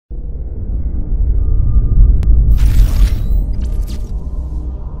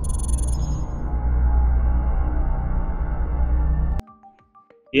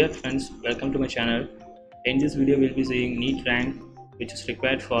Dear friends, welcome to my channel. In this video, we'll be seeing NEET rank, which is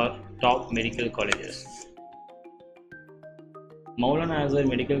required for top medical colleges. Maulana Azhar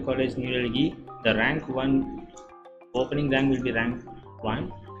Medical College, New Delhi, the rank 1 opening rank will be rank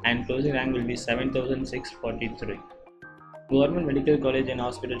 1 and closing rank will be 7643. Government Medical College and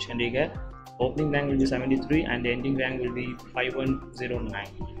Hospital, Chandigarh, opening rank will be 73 and the ending rank will be 5109.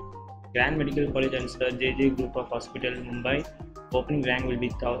 Grand Medical College and Sir J.J. Group of Hospital, Mumbai, opening rank will be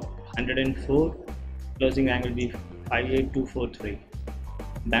 104, closing rank will be 58243.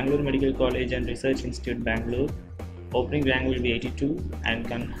 Bangalore Medical College and Research Institute, Bangalore, opening rank will be 82 and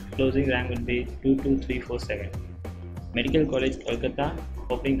closing rank will be 22347. Medical College, Kolkata,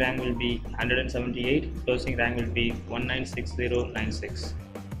 opening rank will be 178, closing rank will be 196096.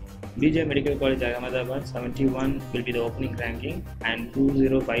 BJ Medical College, Ahmedabad, 71 will be the opening ranking and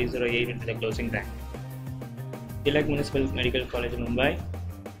 20508 will be the closing rank. Tilak Municipal Medical College, Mumbai,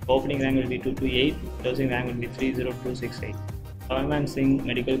 opening rank will be 228, closing rank will be 30268. Pawan Singh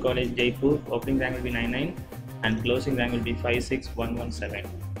Medical College, Jaipur, opening rank will be 99 and closing rank will be 56117.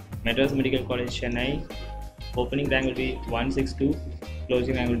 Madras Medical College, Chennai, opening rank will be 162,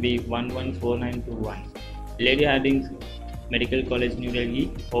 closing rank will be 114921. Lady Harding Medical College, New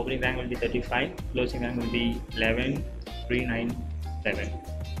Delhi, opening rank will be 35, closing rank will be 11397.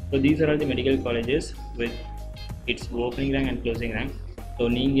 So these are all the medical colleges with its opening rank and closing rank. So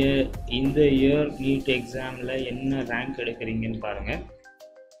நீங்கள் இந்த year NEET எக்ஸாமில் என்ன rank எடுக்கிறீங்கன்னு பாருங்கள்.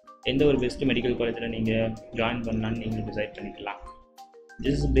 எந்த ஒரு best medical காலேஜில் நீங்கள் join பண்ணலான்னு நீங்கள் டிசைட் பண்ணிக்கலாம்.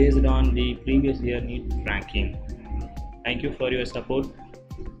 This is based on the previous year NEET ranking. Thank you for your support.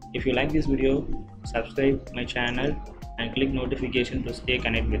 If you like this video, subscribe my channel and click notification to stay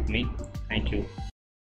connected with me. Thank you.